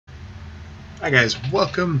Hi guys,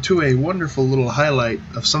 welcome to a wonderful little highlight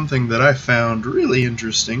of something that I found really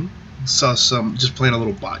interesting. Just playing a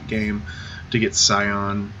little bot game to get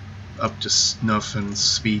Sion up to snuff and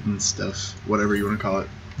speed and stuff, whatever you want to call it.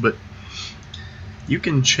 But you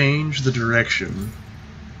can change the direction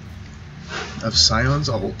of Sion's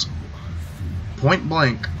ult point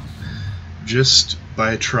blank just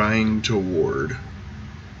by trying to ward.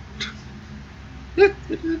 Yeah,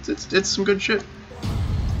 it's some good shit.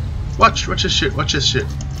 Watch this shit, watch this shit.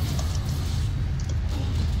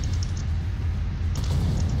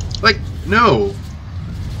 Like, no!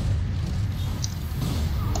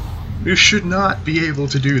 You should not be able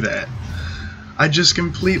to do that. I just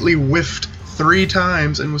completely whiffed 3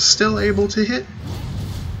 times and was still able to hit.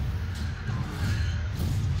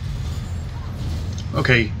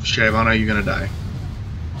 Okay, Shyvana, you're gonna die.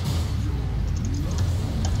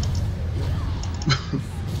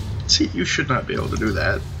 See, you should not be able to do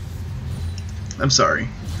that. I'm sorry.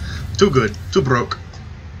 Too good. Too broke.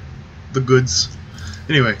 The goods.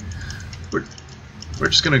 Anyway, we're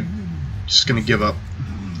just gonna give up.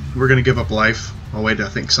 We're gonna give up life. Oh wait, I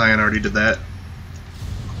think Sion already did that.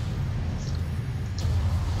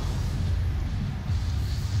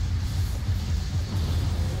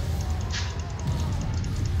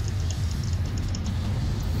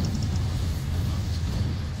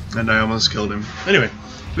 And I almost killed him. Anyway,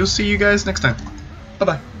 we'll see you guys next time.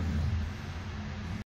 Bye-bye.